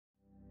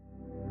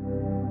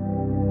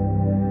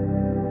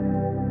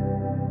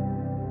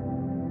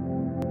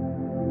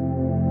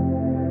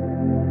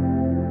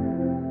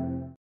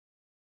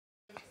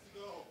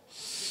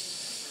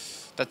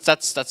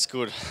That's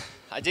good.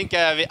 I think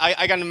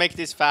I can make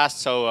this fast,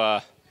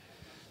 so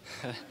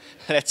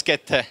let's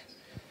get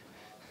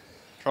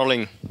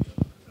rolling.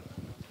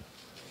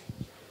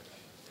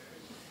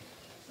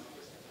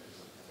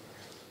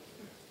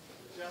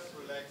 Just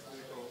relax,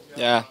 Nico.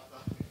 Yeah.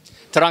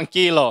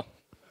 Tranquilo.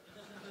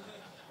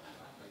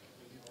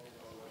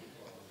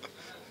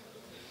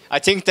 I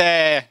think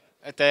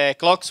the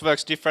clocks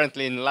works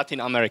differently in Latin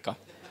America.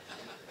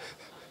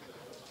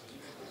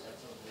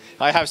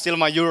 I have still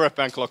my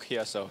European clock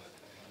here, so.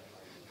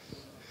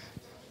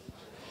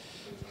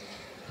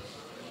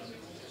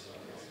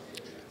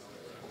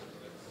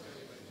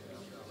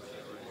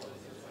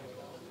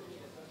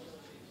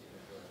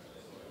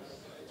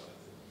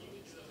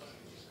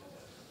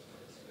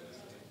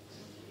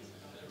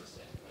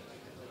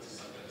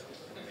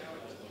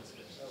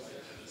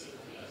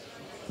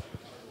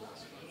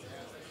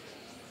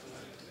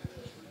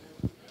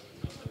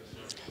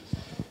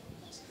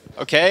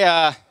 Okay,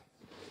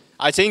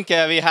 I think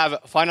we have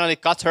finally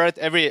gathered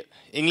every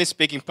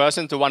English-speaking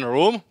person to one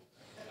room.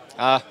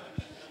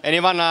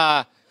 Anyone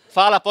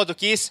fala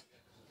português?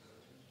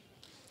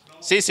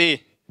 Sí,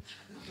 sí.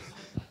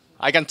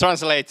 I can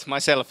translate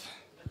myself.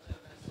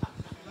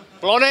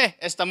 Plone,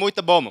 está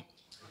muito bom.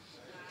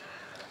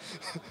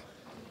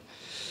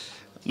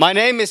 My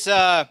name is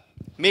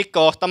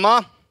Mikko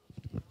Ohtama,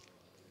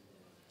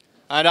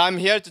 and I'm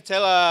here to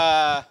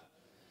tell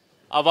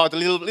about a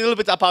little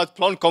bit about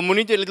Plone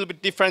community, a little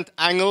bit different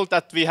angle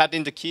that we had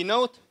in the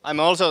keynote. I'm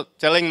also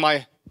telling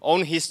my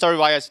own history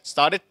why I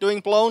started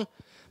doing Plone,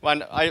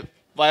 why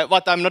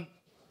I'm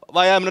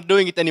not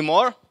doing it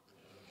anymore.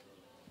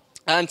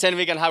 And then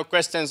we can have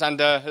questions, and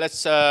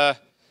let's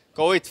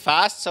go it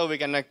fast so we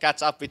can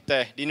catch up with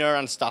the dinner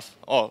and stuff,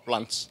 or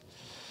lunch.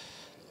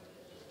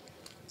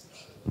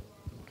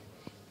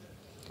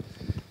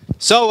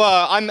 So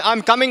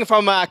I'm coming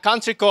from a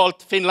country called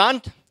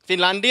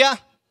Finlandia.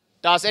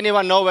 Does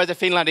anyone know where the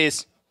Finland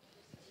is?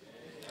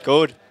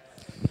 Good.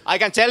 I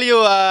can tell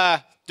you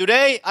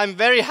today I'm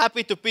very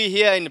happy to be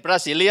here in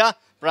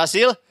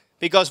Brazil,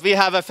 because we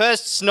have a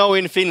first snow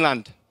in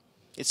Finland.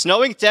 It's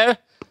snowing there,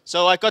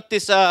 so I got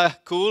this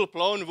cool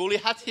Plone woolly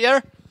hat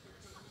here.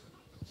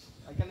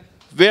 I can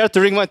wear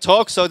during my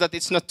talk so that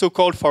it's not too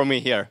cold for me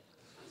here.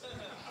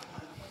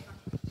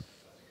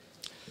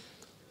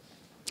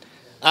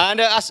 And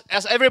as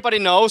everybody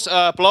knows,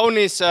 Plone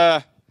is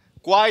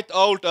quite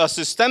old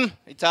system.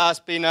 It has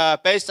been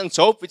based on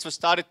SOAP, which was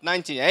started in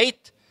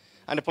 1908,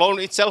 and Plone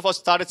itself was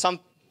started somewhere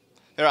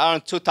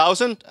around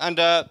 2000. And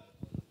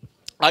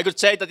I could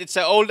say that it's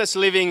the oldest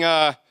living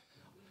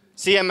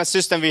CMS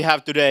system we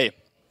have today.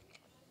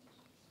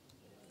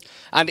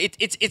 And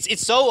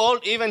it's so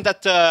old even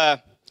that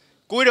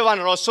Guido van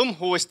Rossum,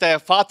 who is the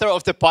father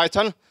of the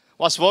Python,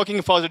 was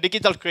working for the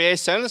Digital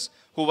Creations,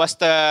 who was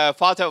the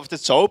father of the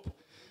SOAP.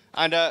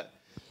 And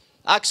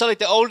actually,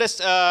 the oldest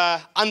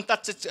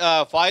untouched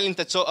file in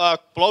the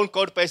Plone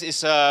codebase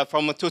is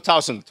from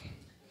 2000.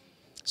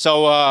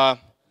 So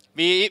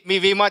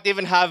we might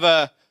even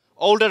have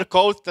older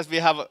code that we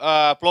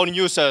have Plone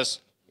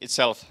users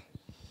itself.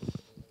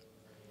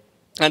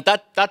 And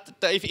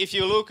if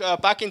you look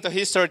back into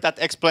history, that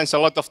explains a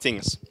lot of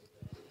things.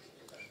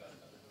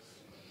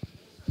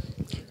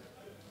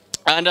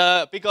 And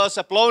because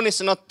Plone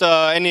is not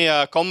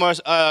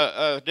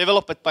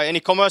developed by any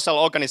commercial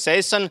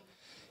organization,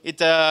 it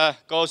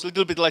goes a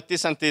little bit like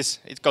this and this.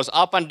 It goes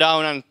up and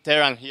down and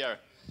there and here.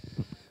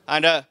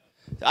 And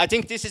I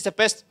think this is the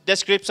best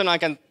description I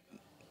can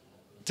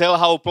tell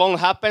how Plone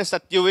happens,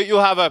 that you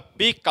have a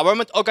big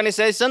government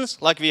organizations,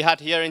 like we had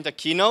here in the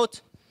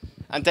keynote,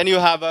 and then you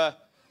have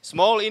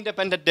small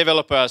independent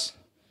developers.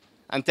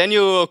 And then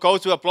you go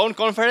to a Plone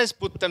conference,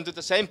 put them to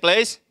the same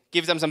place,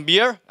 give them some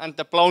beer, and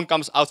the Plone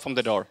comes out from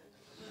the door.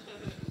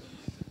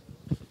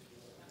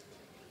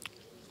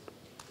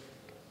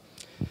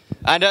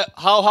 And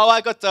how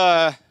I got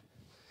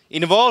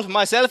involved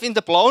myself in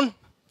the Plone,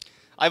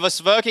 I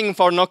was working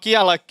for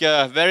Nokia like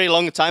a very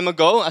long time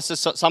ago as a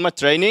summer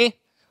trainee.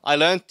 I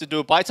learned to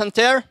do Python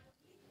there.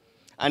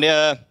 And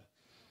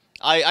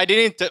I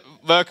didn't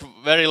work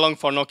very long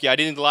for Nokia. I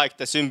didn't like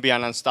the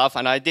Symbian and stuff.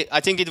 And I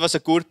think it was a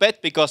good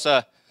bet, because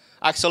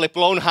actually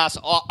Plone has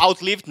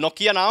outlived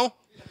Nokia now.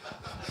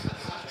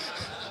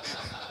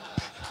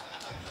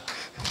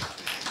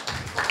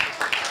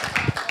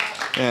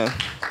 Yeah.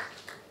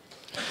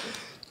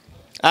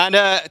 And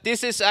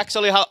this is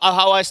actually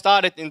how I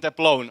started in the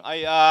Plone.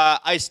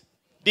 I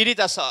did it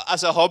as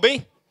a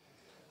hobby.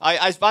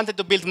 I wanted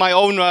to build my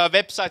own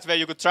website where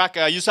you could track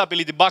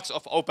usability bugs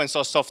of open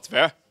source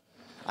software.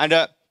 And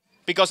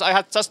because I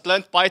had just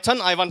learned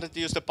Python, I wanted to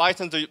use the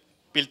Python to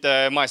build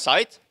my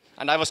site.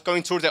 And I was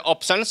going through the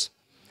options.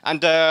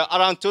 And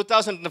around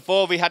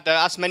 2004, we had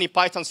as many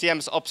Python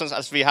CMS options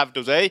as we have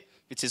today,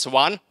 which is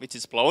one, which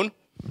is Plone.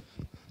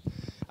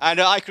 And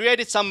I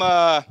created some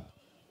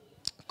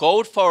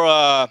code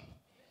for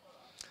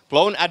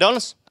Plone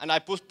add-ons, and I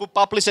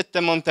published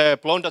them on the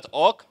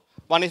plone.org.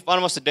 One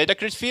was the data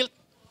grid field.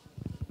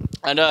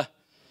 And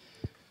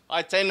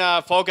I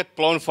then forget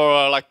Plone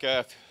for like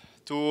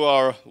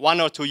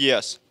 1 or 2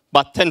 years.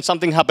 But then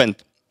something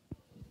happened.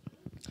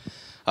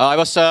 I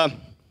was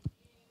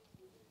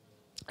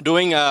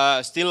doing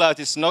still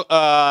this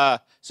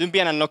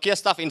Symbian and Nokia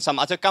stuff in some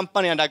other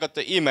company, and I got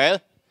the email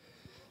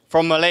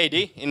from a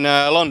lady in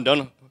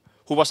London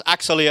who was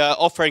actually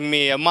offering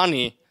me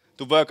money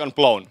to work on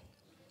Plone.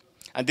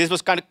 And this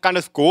was kind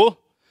of cool,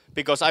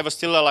 because I was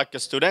still like a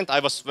student. I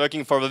was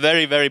working for a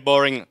very, very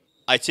boring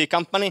IT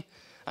company.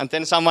 And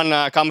then someone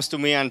comes to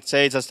me and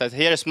says us that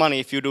here's money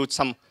if you do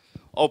some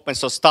open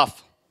source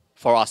stuff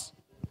for us.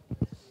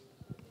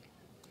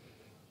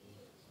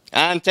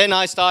 And then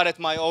I started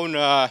my own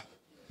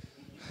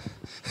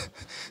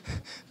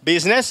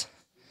business.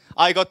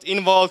 I got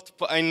involved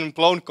in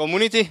Plone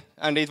community,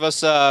 and it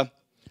was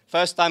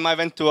first time I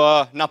went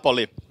to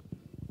Napoli,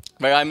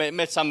 where I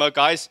met some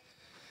guys.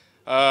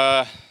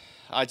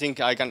 I think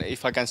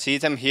if I can see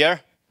them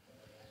here.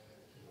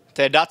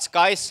 The Dutch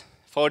guys,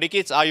 40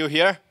 kids, are you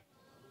here?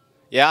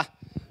 Yeah.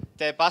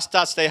 The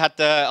bastards, they had,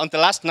 on the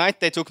last night,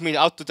 they took me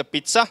out to the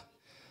pizza,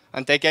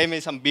 and they gave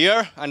me some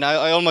beer, and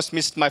I almost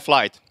missed my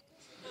flight.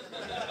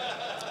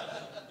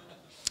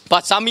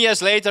 But some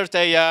years later,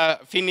 they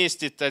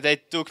finished it. They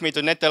took me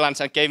to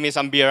Netherlands and gave me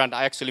some beer, and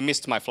I actually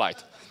missed my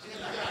flight.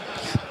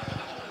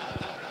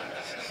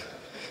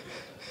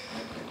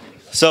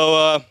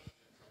 So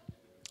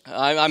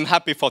I'm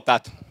happy for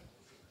that.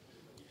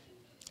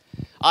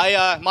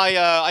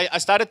 I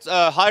started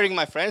hiring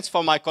my friends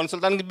for my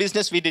consulting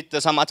business. We did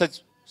some other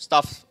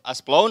stuff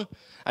as Plone,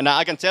 and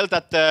I can tell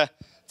that there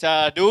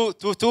are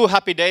two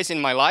happy days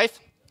in my life.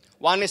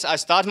 One is I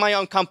start my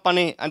own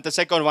company, and the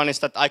second one is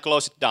that I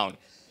close it down.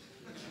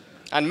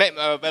 And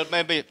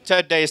maybe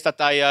third day is that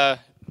I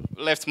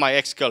left my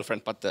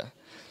ex-girlfriend, but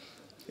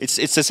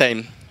it's the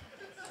same.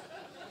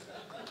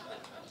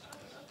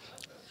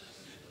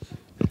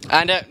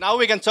 And now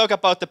we can talk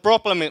about the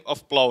problem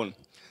of Plone.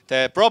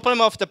 The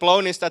problem of the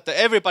Plone is that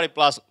everybody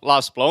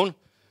loves Plone.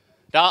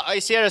 I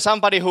see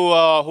somebody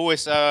who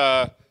is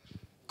a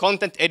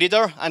content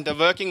editor and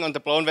working on the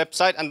Plone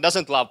website and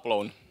doesn't love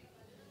Plone.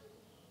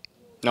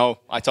 No,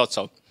 I thought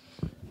so.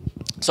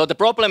 So the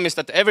problem is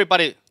that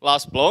everybody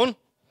loves Plone.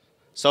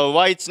 So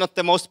why it's not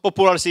the most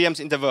popular CMs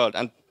in the world?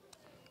 And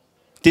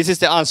this is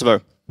the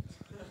answer.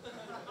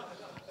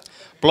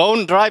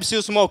 Plone drives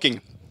you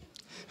smoking.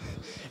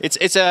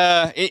 If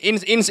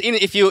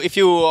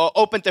you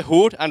open the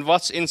hood and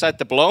what's inside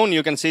the Plone,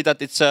 you can see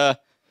that it's a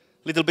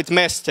little bit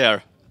messed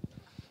there.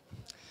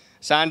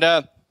 And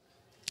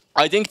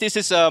I think this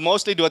is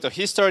mostly due to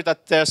history,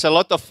 that there's a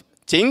lot of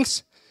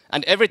things,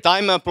 and every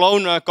time a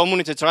Plone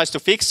community tries to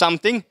fix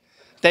something,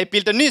 they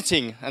build a new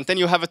thing, and then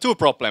you have two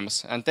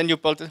problems. And then you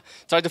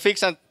try to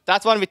fix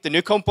that one with the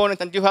new component,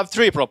 and you have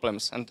 3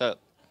 problems. And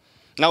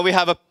now we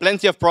have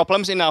plenty of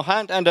problems in our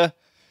hand, and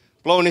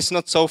Plone is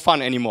not so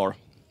fun anymore.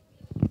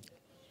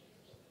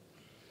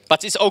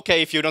 But it's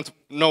okay if you don't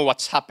know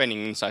what's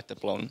happening inside the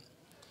Plone.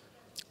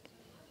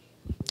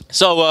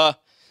 So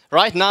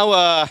right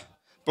now,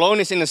 Plone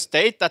is in a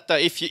state that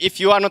if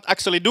you are not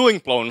actually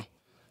doing Plone,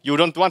 you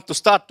don't want to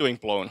start doing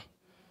Plone.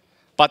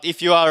 But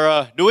if you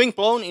are doing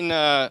Plone in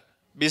a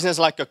business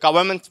like a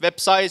government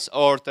websites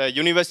or the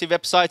university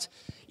websites,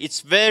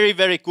 it's very,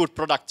 very good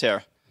product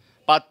there.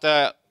 But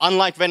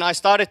unlike when I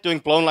started doing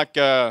Plone like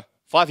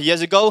 5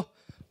 years ago,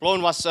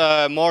 Plone was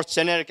more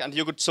generic, and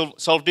you could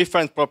solve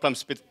different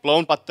problems with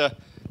Plone. But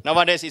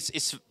nowadays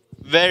it's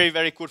very,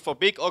 very good for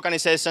big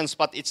organizations,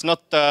 but it's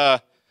not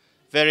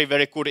very,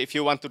 very good if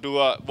you want to do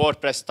a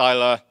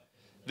WordPress-style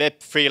web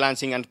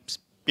freelancing and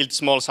build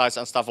small sites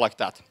and stuff like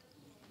that.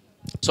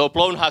 So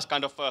Plone has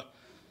kind of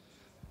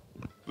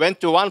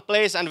went to one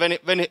place, and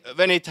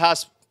when it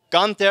has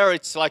gone there,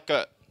 it's like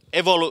a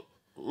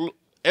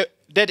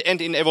dead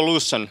end in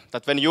evolution.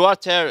 That when you are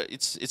there,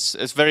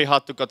 it's very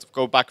hard to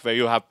go back where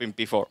you have been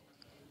before.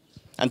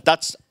 And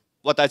that's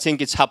what I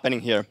think is happening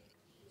here.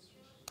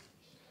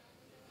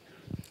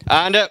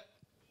 And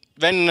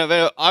when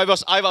I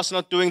was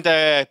not doing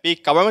the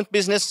big government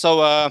business,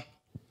 so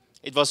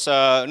it was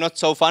not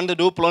so fun to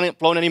do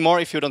Plone anymore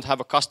if you don't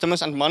have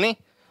customers and money,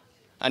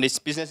 and its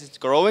business is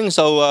growing.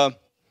 So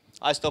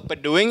I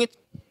stopped doing it.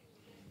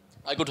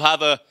 I could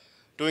have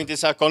doing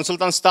this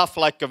consultant stuff,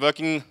 like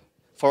working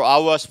for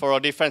hours for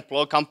different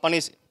Plone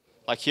companies,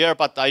 like here,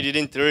 but I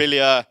didn't really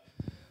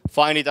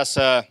find it as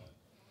a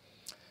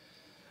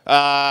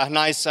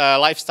nice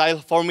lifestyle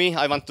for me.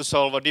 I want to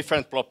solve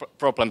different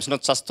problems,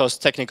 not just those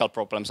technical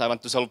problems. I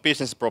want to solve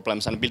business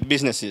problems and build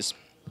businesses.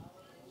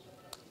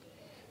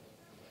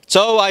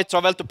 So I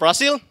traveled to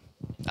Brazil,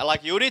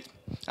 like you did.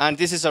 And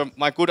this is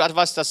my good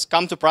advice: just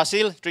come to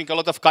Brazil, drink a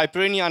lot of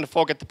caipirinha, and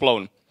forget the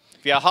Plone.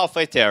 We are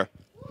halfway there.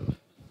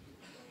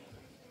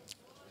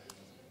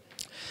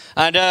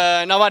 And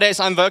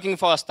nowadays I'm working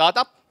for a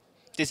startup.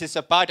 This is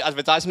a bad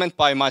advertisement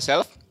by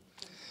myself.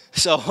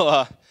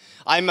 So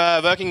I'm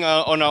working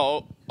on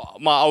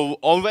my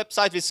own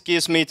website, which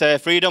gives me the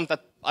freedom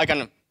that I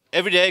can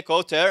every day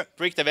go there,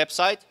 break the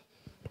website,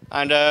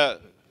 and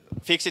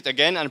fix it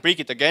again and break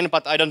it again.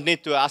 But I don't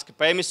need to ask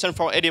permission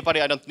from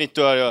anybody. I don't need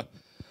to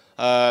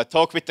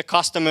talk with the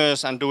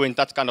customers and doing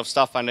that kind of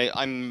stuff. And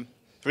I'm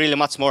really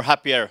much more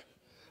happier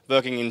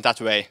working in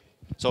that way.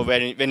 So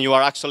when you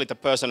are actually the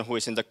person who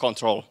is in the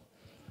control.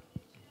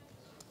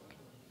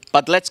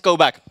 But let's go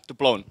back to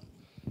Plone.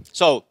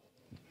 So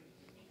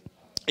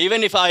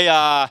even if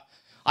I'm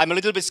a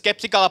little bit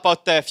skeptical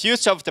about the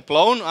future of the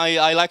Plone,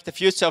 I like the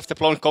future of the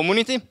Plone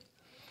community.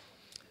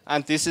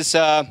 And this is,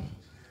 I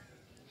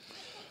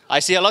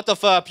see a lot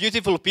of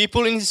beautiful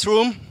people in this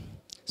room.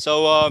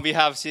 So we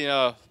have seen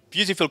a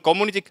beautiful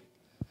community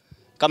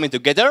coming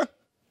together.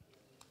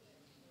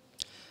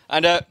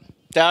 And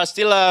there are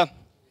still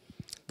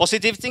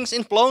positive things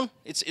in Plone.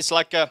 It's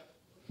like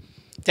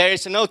there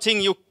is no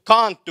thing you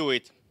can't do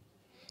it.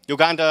 You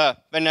can't,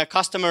 when a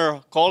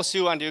customer calls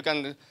you and you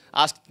can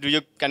ask,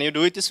 can you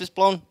do it this with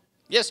Plone?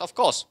 Yes, of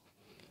course.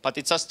 But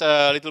it's just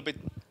a little bit,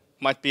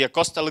 might be a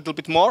cost a little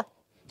bit more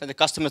than the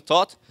customer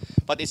thought.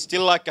 But it's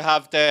still like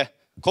have the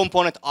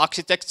component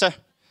architecture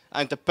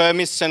and the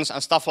permissions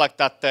and stuff like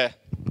that. The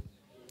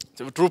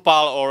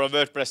Drupal or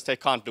WordPress, they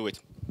can't do it.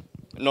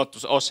 Not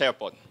or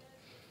SharePoint.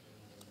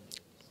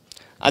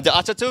 And the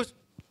other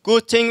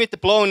good thing with the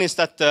Plone is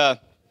that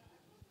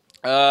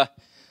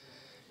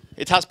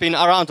it has been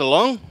around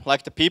long,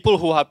 like the people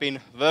who have been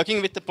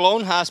working with the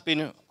Plone has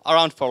been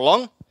around for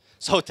long.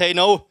 So they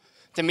know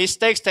the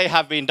mistakes they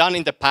have been done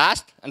in the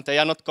past, and they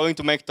are not going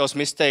to make those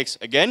mistakes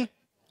again,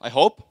 I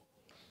hope.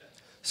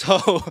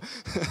 So,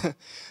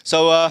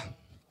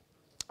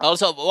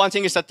 also one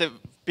thing is that the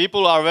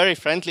people are very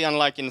friendly,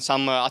 unlike in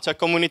some other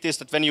communities,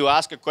 that when you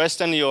ask a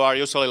question, you are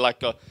usually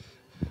like,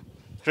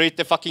 read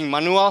the fucking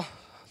manual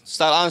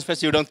style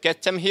answers, you don't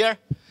get them here.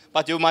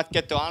 But you might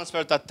get the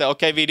answer that,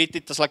 okay, we did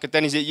it just like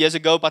 10 years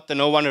ago, but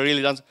no one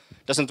really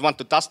doesn't want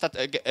to touch that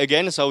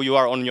again, so you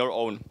are on your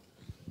own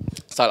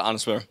style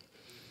answer.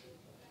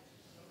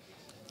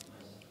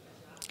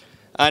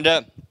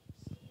 And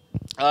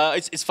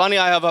it's funny,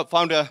 I have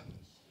found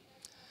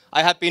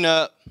I have been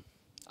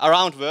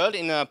around world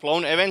in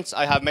Plone events.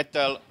 I have met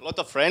a lot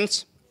of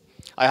friends.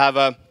 I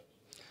have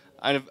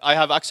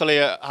actually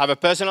have a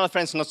personal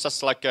friends, not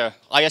just like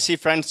ISC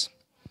friends.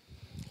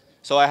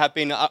 So I have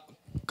been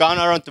gone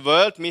around the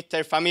world, meet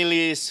their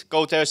families,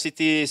 go to their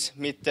cities,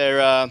 meet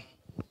their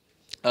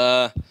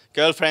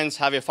girlfriends,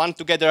 have fun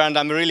together, and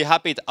I'm really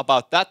happy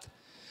about that.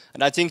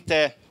 And I think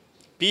the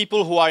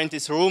people who are in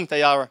this room,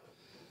 they are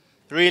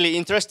really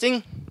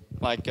interesting,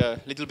 like a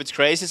little bit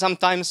crazy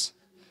sometimes,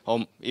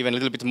 or even a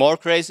little bit more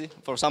crazy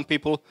for some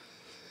people.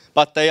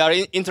 But they are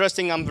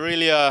interesting. I'm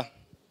really, as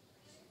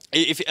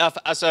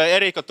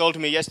Eriko told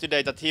me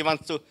yesterday, that he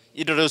wants to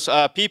introduce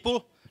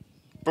people,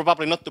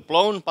 probably not to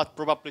Plone, but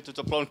probably to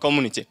the Plone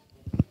community.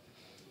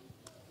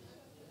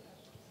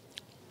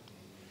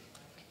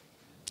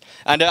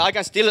 And I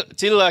can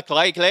still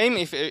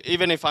claim,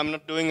 even if I'm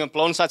not doing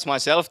Plone sites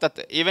myself,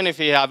 that even if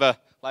we have a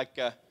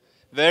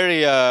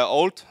very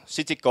old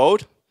city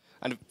code,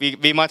 and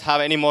we might have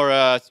any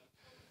more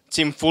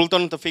Tim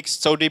Fulton to fix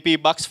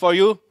SODP bugs for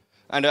you,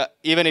 and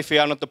even if we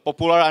are not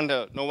popular and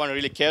no one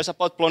really cares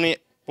about Plone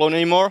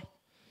anymore,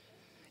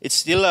 it's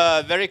still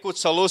a very good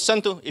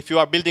solution to if you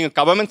are building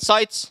government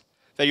sites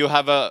where you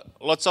have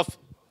lots of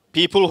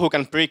people who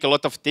can break a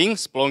lot of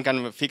things. Plone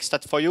can fix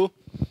that for you.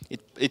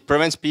 It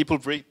prevents people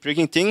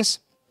breaking things.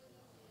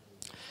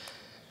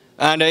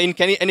 And in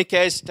any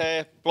case,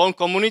 the Plone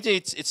community,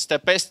 it's the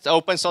best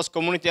open source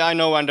community I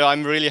know, and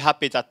I'm really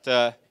happy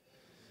that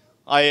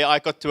I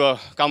got to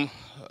come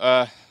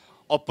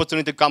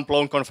opportunity to come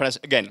Plone conference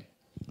again.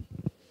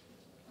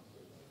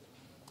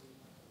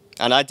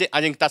 And I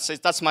think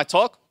that's my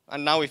talk.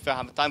 And now if I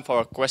have time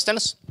for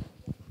questions.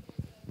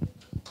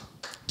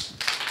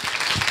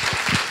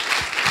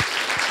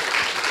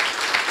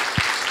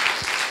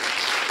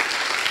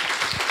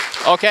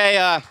 Okay,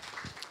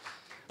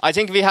 I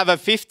think we have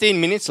 15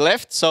 minutes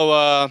left,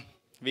 so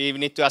we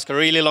need to ask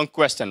really long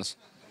questions.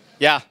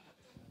 Yeah. Does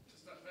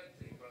that red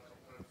thing work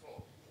on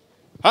Plone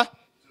 4? Huh?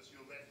 Does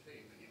your red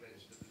thing that you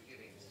mentioned at the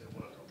beginning still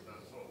work on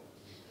Plone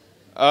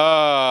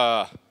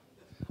 4?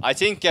 I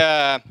think.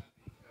 Repeat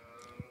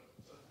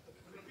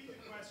the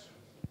question,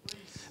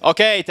 please.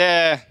 Okay,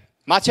 the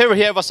Matthew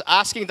here was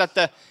asking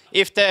that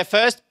if the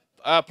first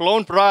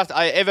Plone product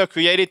I ever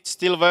created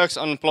still works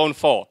on Plone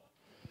 4.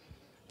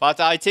 But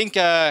I think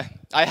I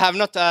have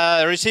not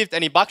received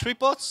any bug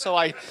reports, so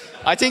I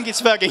think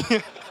it's working.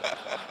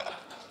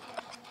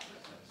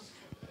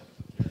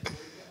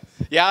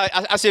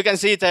 Yeah, as you can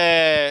see,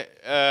 the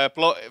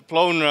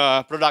Plone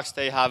products,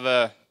 they have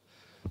a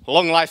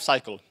long life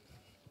cycle.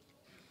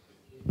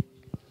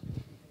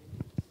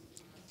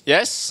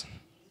 Yes?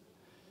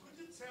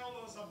 Could you tell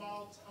us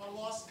about a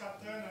lost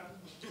katana?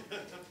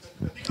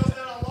 Because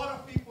there are a lot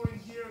of people in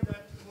here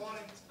that want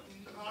it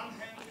in one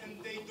hand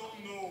and they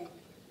don't know.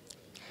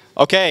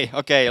 Okay,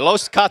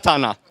 lost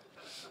katana.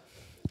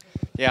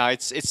 Yeah,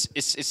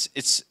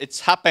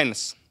 it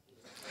happens.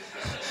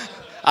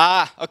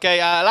 Okay,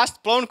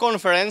 last Plone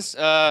conference,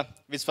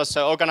 which was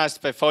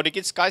organized by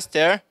 4DKids guys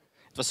there.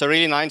 It was a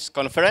really nice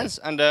conference,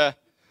 and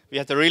we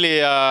had a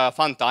really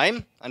fun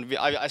time. And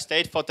I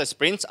stayed for the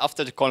sprints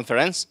after the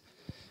conference.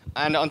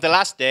 And on the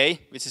last day,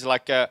 which is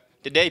like the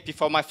day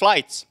before my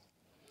flights,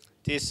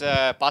 this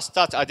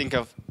bastard, I think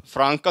of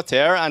Franco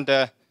there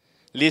and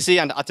Lizzie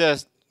and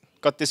others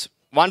got this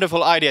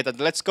wonderful idea that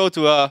let's go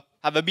to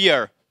have a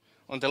beer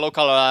on the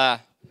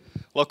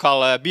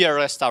local beer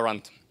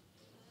restaurant.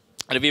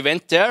 And we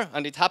went there,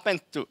 and it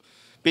happened to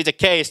be the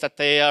case that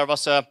there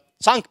was a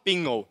chunk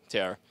bingo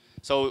there.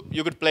 So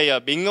you could play a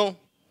bingo,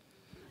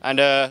 and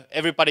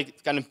everybody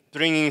can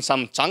bring in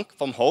some chunk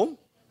from home,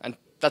 and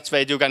that's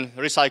where you can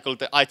recycle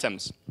the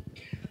items.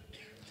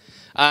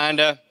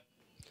 And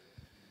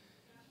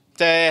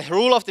the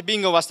rule of the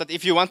bingo was that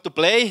if you want to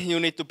play, you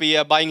need to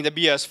be buying the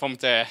beers from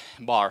the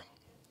bar.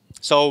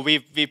 So we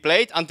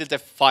played until the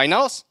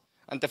finals,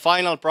 and the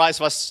final prize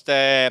was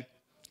the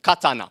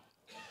katana.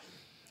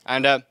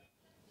 And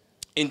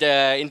in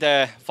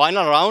the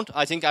final round,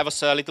 I think I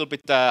was a little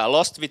bit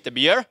lost with the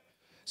beer.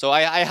 So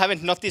I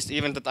haven't noticed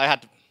even that I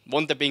had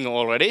won the bingo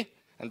already.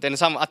 And then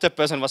some other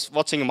person was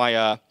watching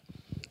my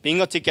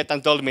bingo ticket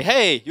and told me,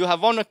 "Hey, you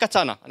have won a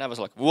katana." And I was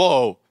like,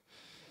 "Whoa!"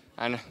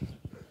 And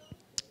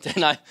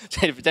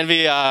then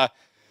we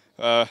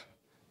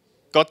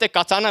got the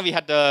katana. We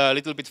had a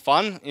little bit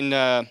fun in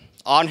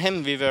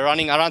Arnhem. We were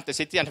running around the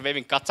city and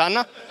waving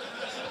katana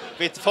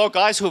with 4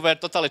 guys who were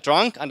totally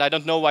drunk. And I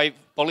don't know why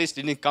police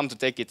didn't come to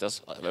take it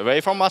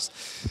away from us.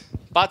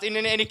 But in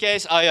any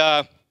case,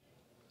 I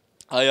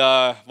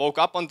woke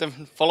up on the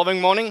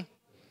following morning.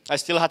 I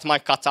still had my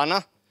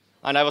katana.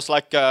 And I was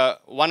like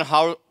 1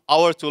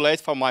 hour too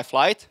late for my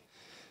flight.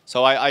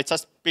 So I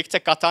just picked the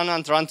katana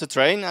and ran to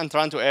train and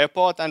ran to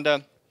airport. And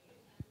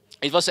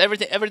it was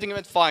everything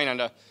went fine,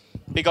 and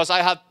because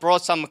I had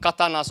brought some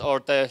katanas or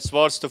the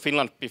swords to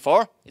Finland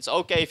before, it's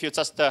okay if you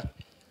just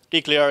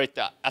declare it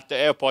at the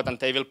airport, and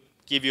they will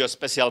give you a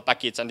special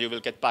package, and you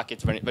will get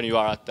package when you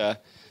are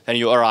when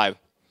you arrive.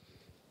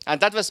 And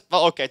that was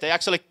well, okay. They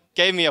actually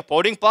gave me a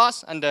boarding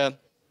pass, and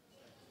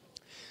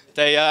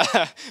they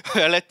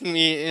were letting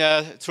me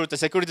through the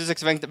security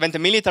checks when the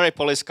military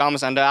police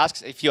comes and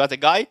asks if you are the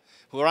guy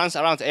who runs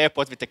around the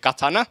airport with the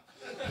katana.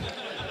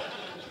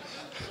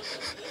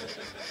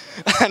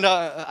 And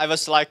I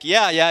was like,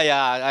 yeah,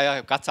 I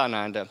have katana.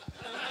 And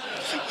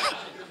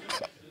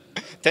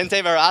then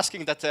they were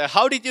asking that,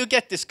 how did you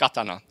get this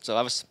katana? So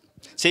I was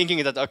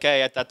thinking that,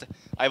 okay, that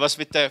I was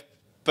with the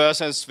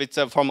persons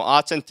from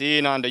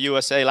Argentina and the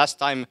USA last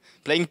time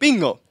playing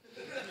bingo.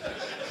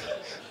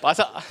 But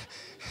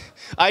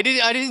I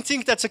didn't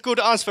think that's a good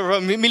answer for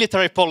a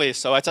military police,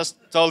 so I just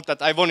told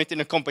that I won it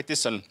in a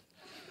competition.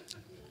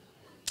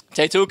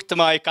 They took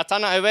my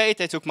katana away,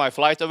 they took my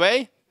flight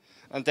away,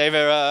 and they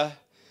were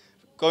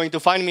going to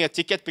find me a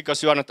ticket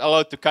because you are not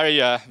allowed to carry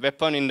a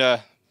weapon in the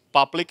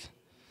public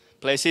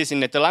places in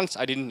Netherlands.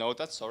 I didn't know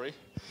that, sorry.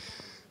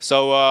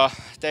 So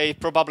they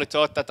probably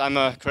thought that I'm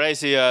a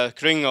crazy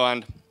gringo,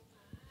 and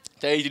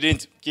they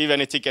didn't give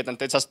any ticket, and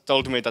they just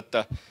told me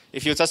that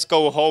if you just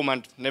go home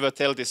and never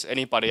tell this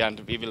anybody, and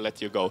we will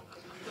let you go.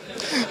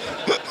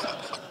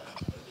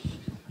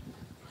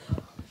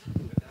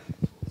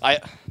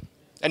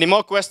 Any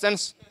more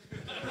questions?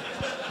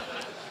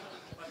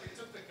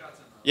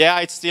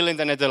 Yeah, it's still in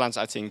the Netherlands,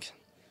 I think.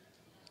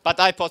 But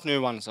I bought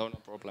new one, so no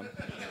problem.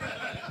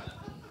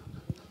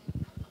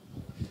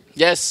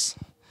 Yes?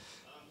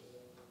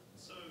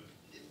 So,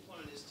 if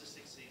Plone is to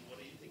succeed, what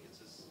do you think is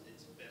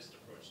its best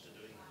approach to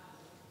doing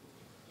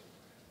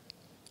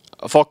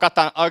it? For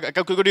katana,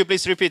 could you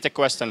please repeat the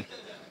question?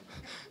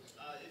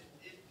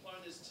 If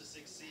Plone is to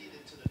succeed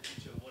into the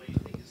future, what do you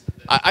think is the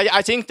best?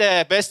 I think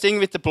the best thing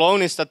with the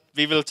Plone is that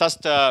we will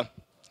just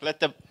let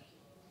the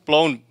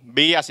Plone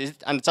be as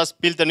it and just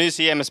build a new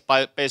CMS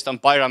based on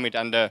pyramid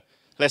and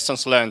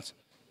lessons learned.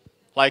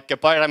 Like a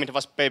pyramid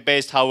was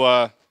based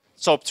how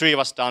SOAP 3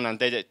 was done, and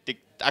they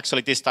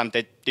actually this time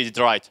they did it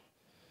right.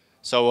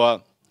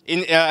 So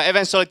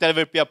eventually there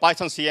will be a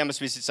Python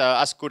CMS which is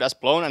as good as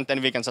Plone, and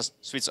then we can just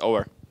switch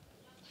over.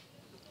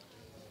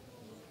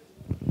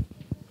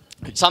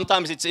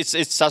 Sometimes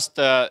it's just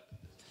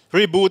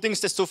rebooting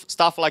the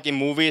stuff like in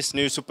movies,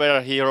 new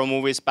superhero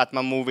movies,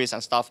 Batman movies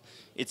and stuff.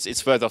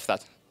 It's worth of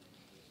that.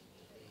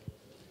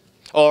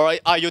 Or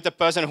are you the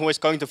person who is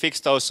going to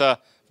fix those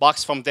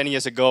bugs from 10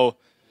 years ago,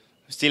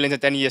 still in the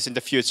 10 years in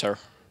the future?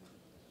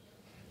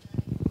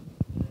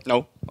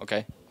 No?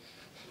 Okay.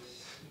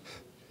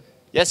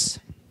 Yes?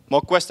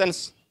 More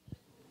questions?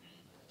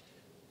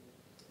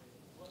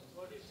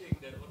 What do you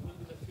think that what will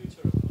be the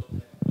future of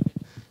Plone?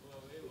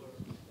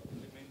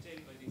 Will it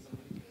maintained by these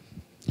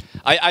communicators?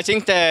 I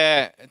think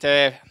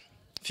the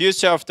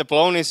future of the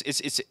Plone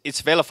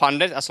is well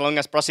funded as long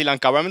as Brazilian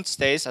government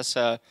stays as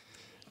a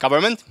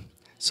government.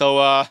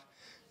 So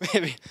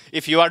maybe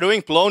if you are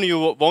doing Plone,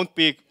 you won't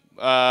be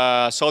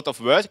short of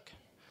work.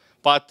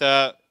 But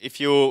if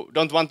you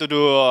don't want to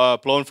do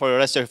Plone for the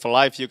rest of your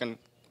life, you can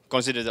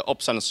consider the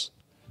options.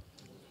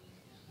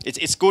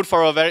 It's good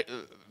for a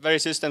very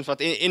systems,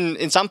 but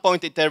in some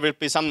point there will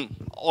be some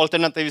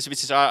alternatives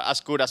which are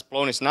as good as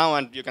Plone is now,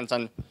 and you can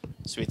then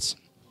switch.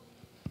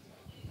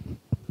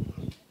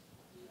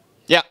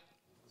 Yeah.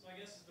 So I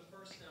guess the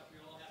first step, we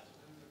all have to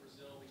move to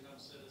Brazil, become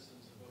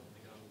citizens, and vote for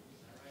the government.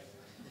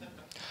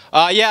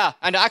 Yeah,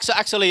 and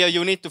actually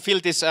you need to fill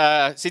this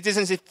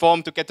citizenship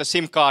form to get a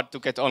SIM card to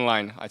get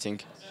online, I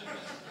think. So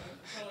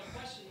a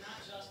question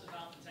not just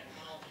about the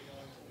technology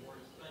going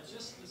forward, but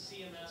just the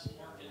CMS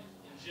market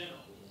in general.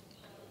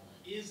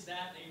 Is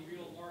that a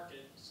real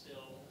market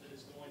still that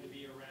is going to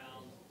be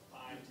around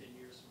 5, 10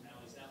 years from now?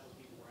 Is that what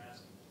people were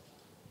asking?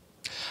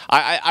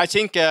 I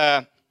think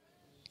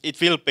it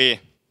will be.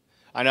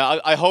 And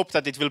I hope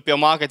that it will be a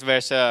market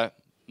where there's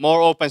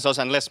more open source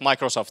and less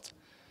Microsoft.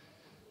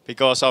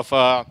 Because of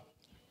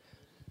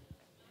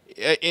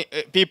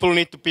people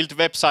need to build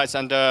websites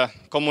and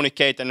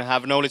communicate and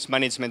have knowledge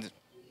management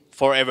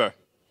forever.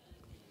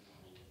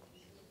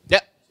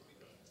 Yeah.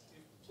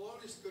 If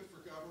Plone is good for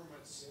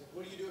governments,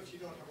 what do you do if you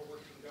don't have a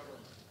working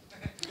government?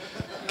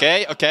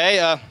 Okay.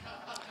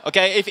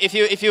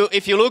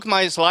 If you look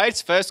my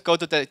slides, first go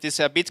to this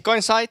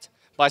Bitcoin site,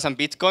 buy some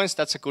Bitcoins.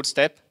 That's a good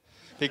step,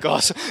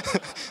 because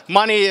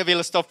money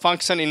will stop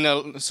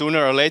functioning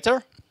sooner or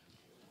later,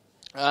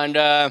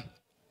 and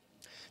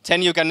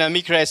then you can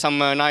migrate some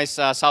nice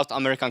South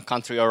American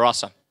country or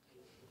Russia.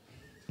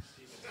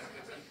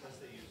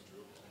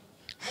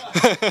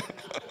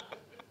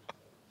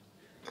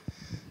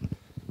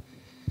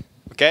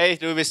 Okay,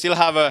 do we still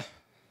have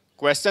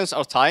questions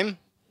or time?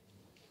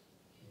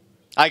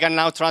 I can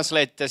now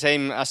translate the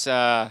same as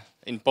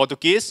in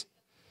Portuguese.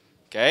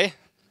 Okay.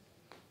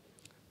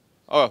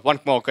 Oh, one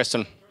more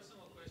question.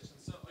 Personal question.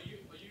 So are you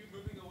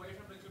moving away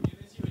from the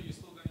community, or are you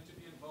still going to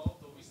be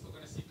involved? Are we still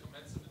going to see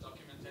comments in the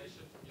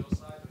documentation from your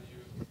side? Or you?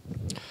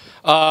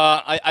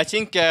 I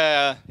think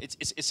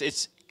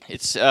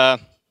it's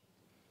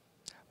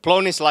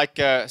Plone is like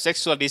a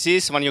sexual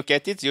disease. When you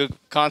get it, you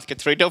can't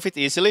get rid of it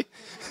easily.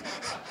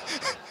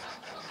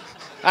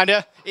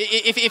 And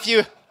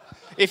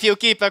if you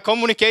keep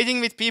communicating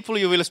with people,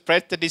 you will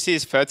spread the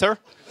disease further.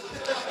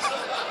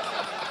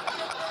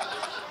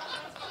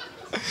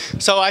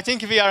 So I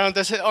think we are on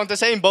the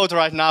same boat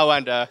right now,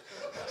 and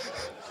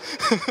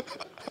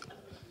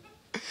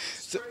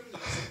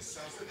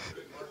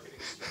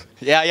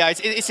yeah,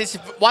 it's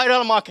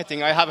viral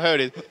marketing. I have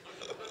heard it.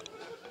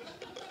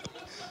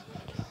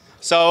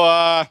 So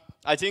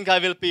I think I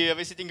will be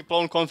visiting a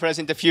Plone conference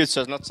in the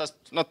future, not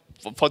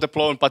for the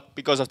Plone, but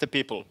because of the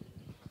people.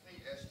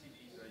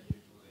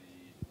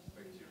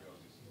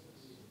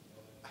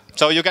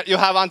 So you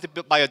have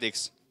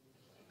antibiotics.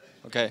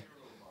 Okay.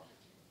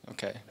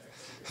 Okay.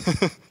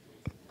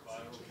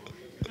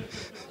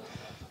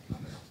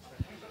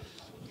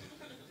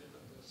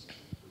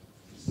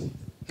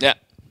 Yeah.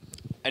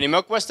 Any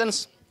more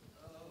questions?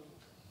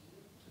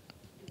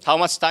 How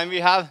much time we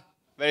have?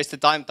 Where is the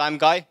time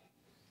guy?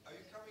 Are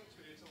you coming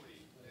to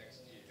Italy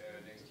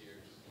next year?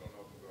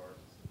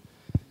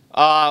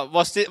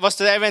 Was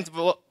the event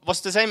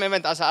was the same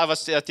event as I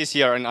was this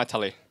year in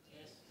Italy?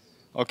 Yes.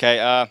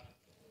 Okay.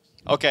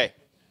 Okay.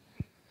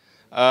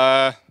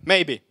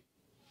 Maybe.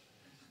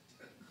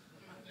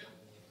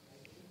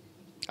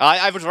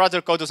 I would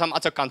rather go to some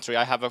other country.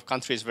 I have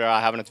countries where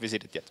I haven't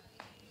visited yet.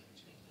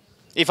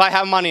 If I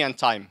have money and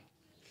time.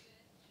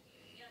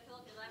 You gotta fill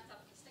up your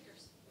laptop with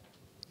stickers.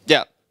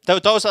 Yeah,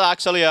 those are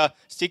actually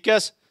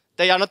stickers.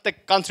 They are not the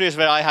countries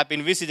where I have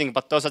been visiting,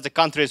 but those are the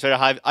countries where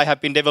I have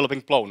been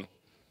developing Plone.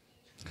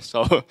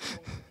 So,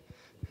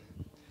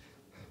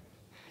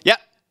 yeah.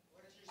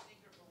 What is your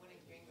secret for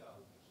winning bingo?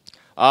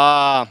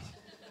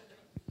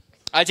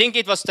 I think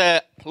it was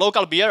the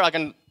local beer. I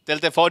can tell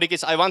the 40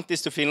 kids I want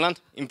this to Finland.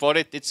 Import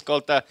it. It's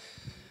called.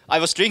 I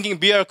was drinking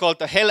beer called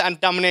the Hell and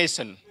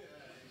Damnation.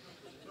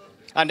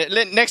 And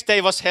the next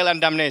day was Hell and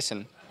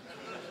Damnation.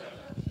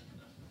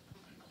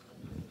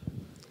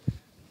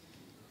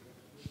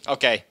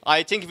 Okay,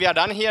 I think we are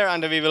done here,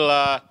 and we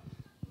will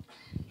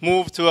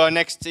move to our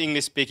next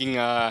English-speaking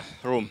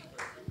room.